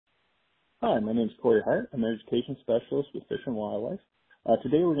Hi, my name is Corey Hart. I'm an Education Specialist with Fish and Wildlife.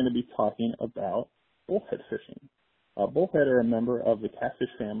 Today we're going to be talking about bullhead fishing. Bullhead are a member of the catfish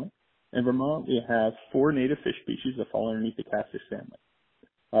family. In Vermont, we have 4 native fish species that fall underneath the catfish family.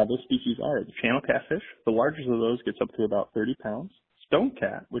 Those species are the channel catfish. The largest of those gets up to about 30 pounds. Stone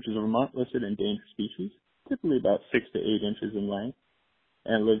cat, which is a Vermont-listed endangered species, typically about 6 to 8 inches in length,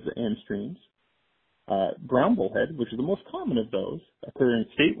 and lives in streams. Brown bullhead, which is the most common of those, occurring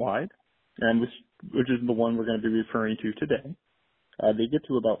statewide, and which is the one we're going to be referring to today. They get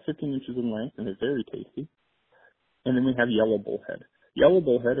to about 15 inches in length, and they're very tasty. And then we have yellow bullhead. Yellow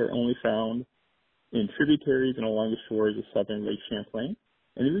bullhead are only found in tributaries and along the shores of southern Lake Champlain,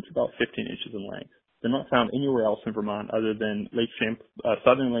 and they reach about 15 inches in length. They're not found anywhere else in Vermont other than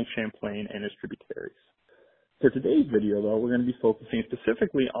southern Lake Champlain and its tributaries. For today's video, though, we're going to be focusing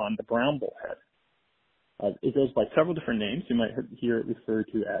specifically on the brown bullhead. It goes by several different names. You might hear it referred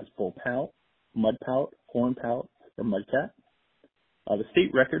to as bull pout, mud pout, horn pout, or mudcat. The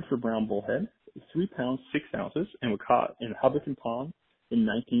state record for brown bullhead is 3 pounds 6 ounces and was caught in Hubbardton Pond in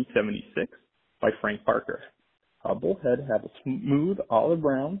 1976 by Frank Parker. Bullhead have a smooth olive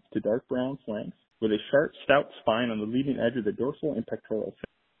brown to dark brown flanks with a sharp, stout spine on the leading edge of the dorsal and pectoral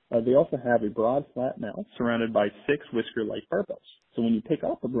fin. They also have a broad, flat mouth surrounded by 6 whisker-like barbels. So when you pick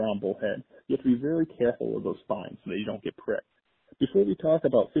up a brown bullhead, you have to be very careful with those spines so that you don't get pricked. Before we talk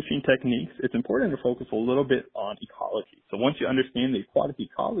about fishing techniques, it's important to focus a little bit on ecology. So once you understand the aquatic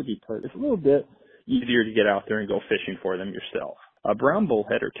ecology part, it's a little bit easier to get out there and go fishing for them yourself. Brown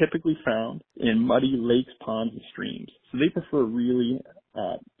bullhead are typically found in muddy lakes, ponds, and streams. So they prefer really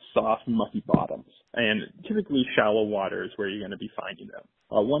soft, mucky bottoms. And typically shallow water is where you're going to be finding them.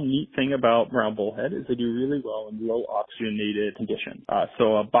 One neat thing about brown bullhead is they do really well in low oxygenated conditions.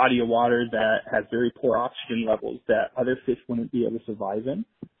 So a body of water that has very poor oxygen levels that other fish wouldn't be able to survive in,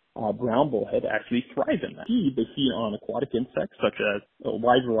 brown bullhead actually thrive in that. They feed on aquatic insects such as a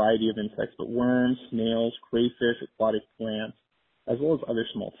wide variety of insects, but worms, snails, crayfish, aquatic plants, as well as other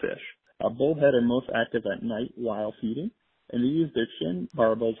small fish. Bullhead are most active at night while feeding, and they use their chin,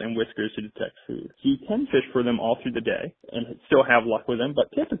 barbels, and whiskers to detect food. So you can fish for them all through the day and still have luck with them, but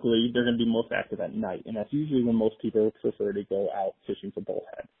typically they're going to be most active at night, and that's usually when most people prefer to go out fishing for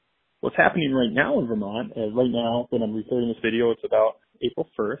bullhead. What's happening right now in Vermont, right now when I'm recording this video, it's about April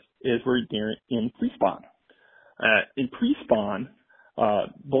 1st, is we're in pre-spawn. In pre-spawn,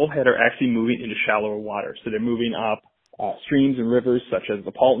 bullhead are actually moving into shallower water, so they're moving up streams and rivers such as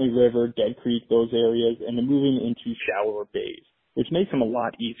the Paltney River, Dead Creek, those areas, and they're moving into shallower bays, which makes them a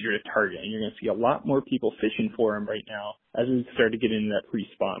lot easier to target. And you're going to see a lot more people fishing for them right now as we start to get into that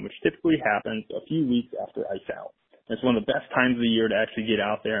pre-spawn, which typically happens a few weeks after ice out. It's one of the best times of the year to actually get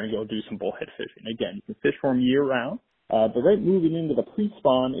out there and go do some bullhead fishing. Again, you can fish for them year-round, but right moving into the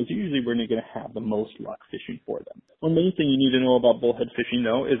pre-spawn is usually when you're going to have the most luck fishing for them. One main thing you need to know about bullhead fishing,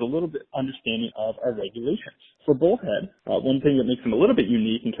 though, is a little bit understanding of our regulations. For bullhead, one thing that makes them a little bit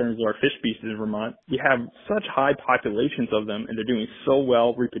unique in terms of our fish species in Vermont, we have such high populations of them, and they're doing so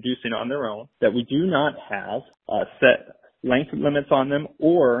well reproducing on their own, that we do not have set length limits on them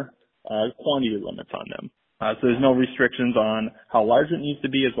or quantity limits on them. So there's no restrictions on how large it needs to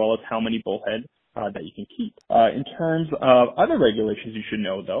be as well as how many bullhead that you can keep. In terms of other regulations you should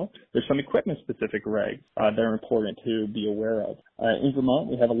know, though, there's some equipment-specific regs that are important to be aware of. In Vermont,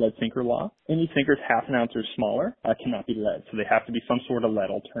 we have a lead sinker law. Any sinkers half an ounce or smaller cannot be lead, so they have to be some sort of lead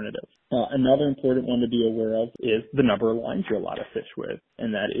alternative. Another important one to be aware of is the number of lines you're allowed to fish with,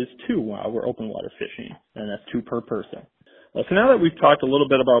 and that is 2 while we're open water fishing, and that's 2 per person. So now that we've talked a little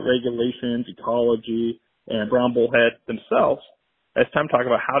bit about regulations, ecology, and brown bullhead themselves, it's time to talk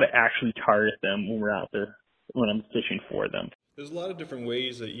about how to actually target them when we're out there, when I'm fishing for them. There's a lot of different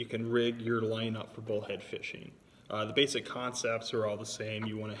ways that you can rig your line up for bullhead fishing. The basic concepts are all the same.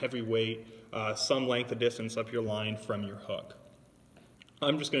 You want a heavy weight, some length of distance up your line from your hook.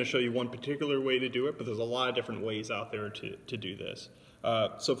 I'm just going to show you one particular way to do it, but there's a lot of different ways out there to do this.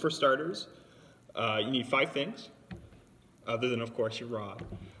 So for starters, you need 5 things, other than, of course, your rod.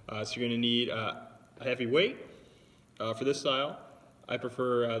 So you're going to need a heavy weight. For this style, I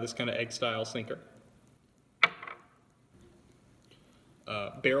prefer this kind of egg style sinker.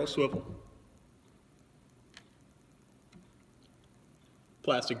 Barrel swivel.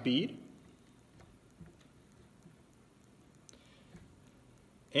 Plastic bead.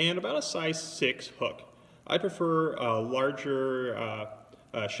 And about a size 6 hook. I prefer larger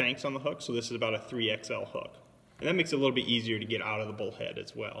shanks on the hook, so this is about a 3XL hook. And that makes it a little bit easier to get out of the bullhead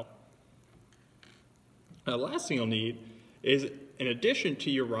as well. The last thing you'll need is, in addition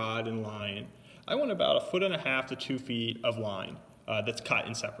to your rod and line, I want about 1.5 to 2 feet of line that's cut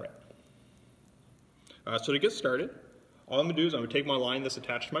and separate. So to get started, all I'm going to do is I'm going to take my line that's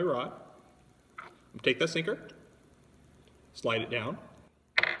attached to my rod, I'm going to take that sinker, slide it down,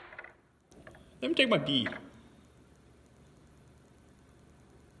 then I'm going to take my bead,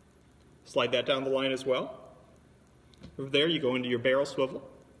 slide that down the line as well. From there you go into your barrel swivel,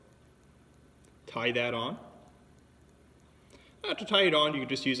 tie that on. To tie it on, you can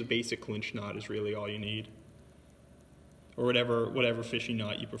just use a basic clinch knot is really all you need, or whatever fishing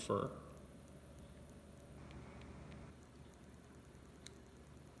knot you prefer.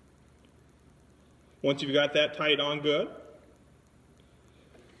 Once you've got that tied on good,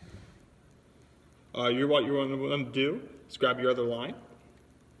 what you want to do is grab your other line.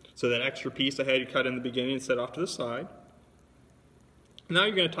 So that extra piece I had you cut in the beginning and set off to the side. Now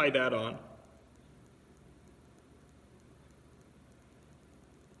you're going to tie that on.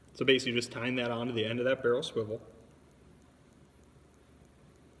 So basically just tying that on to the end of that barrel swivel.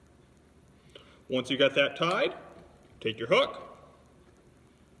 Once you got that tied, take your hook,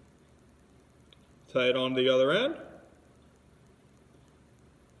 tie it on the other end.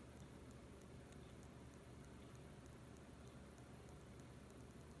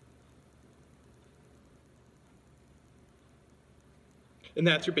 And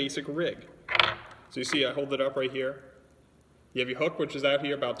that's your basic rig. So you see I hold it up right here. You have your hook, which is out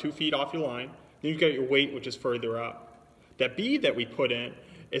here about 2 feet off your line. Then you've got your weight, which is further up. That bead that we put in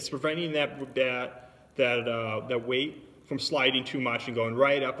is preventing that weight from sliding too much and going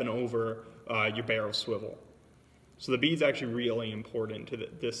right up and over your barrel swivel. So the bead's actually really important to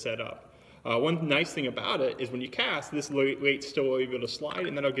this setup. One nice thing about it is when you cast, this weight's still able to slide,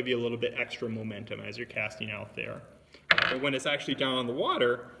 and that'll give you a little bit extra momentum as you're casting out there. But when it's actually down on the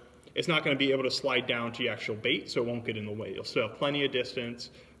water, it's not going to be able to slide down to your actual bait, so it won't get in the way. You'll still have plenty of distance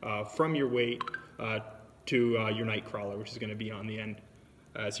from your weight to your night crawler, which is going to be on the end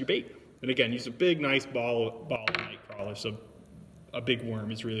as your bait. And again, use a big, nice ball of night crawler, so a big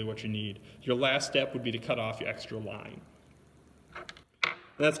worm is really what you need. Your last step would be to cut off your extra line.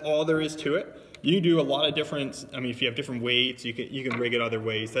 And that's all there is to it. You can do a lot of different, if you have different weights, you can rig it other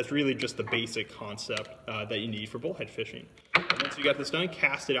ways. That's really just the basic concept that you need for bullhead fishing. And once you got this done,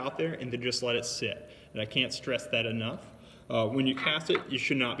 cast it out there and then just let it sit. And I can't stress that enough. When you cast it, you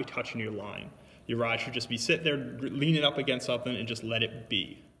should not be touching your line. Your rod should just be sitting there, leaning up against something and just let it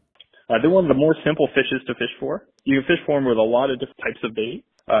be. They're one of the more simple fishes to fish for. You can fish for them with a lot of different types of bait.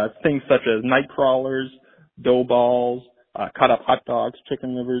 Things such as night crawlers, dough balls, cut up hot dogs,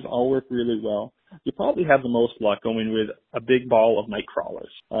 chicken livers, all work really well. You probably have the most luck going with a big ball of night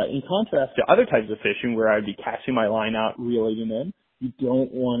crawlers. In contrast to other types of fishing where I'd be casting my line out, reeling them in, you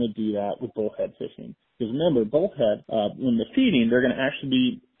don't want to do that with bullhead fishing. Because remember, bullhead, when they're feeding, they're going to actually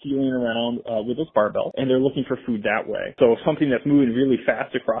be feeling around with this barbell, and they're looking for food that way. So something that's moving really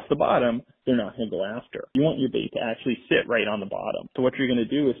fast across the bottom, they're not going to go after. You want your bait to actually sit right on the bottom. So what you're going to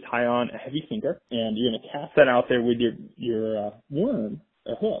do is tie on a heavy sinker, and you're going to cast that out there with your worm,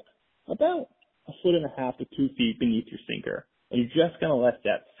 a hook, about 1.5 to 2 feet beneath your sinker. And you're just going to let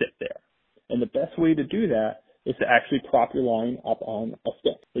that sit there. And the best way to do that is to actually prop your line up on a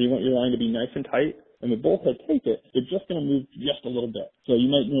stick. So you want your line to be nice and tight, and when bullhead take it, they're just going to move just a little bit. So you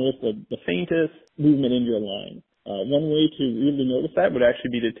might notice the faintest movement in your line. One way to really notice that would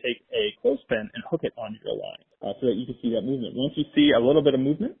actually be to take a clothespin and hook it onto your line so that you can see that movement. Once you see a little bit of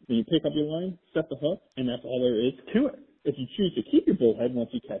movement, then you pick up your line, set the hook, and that's all there is to it. If you choose to keep your bullhead once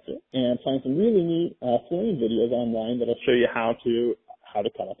you catch it, and find some really neat filleting videos online that'll show you how to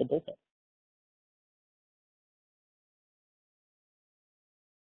cut up a bullhead.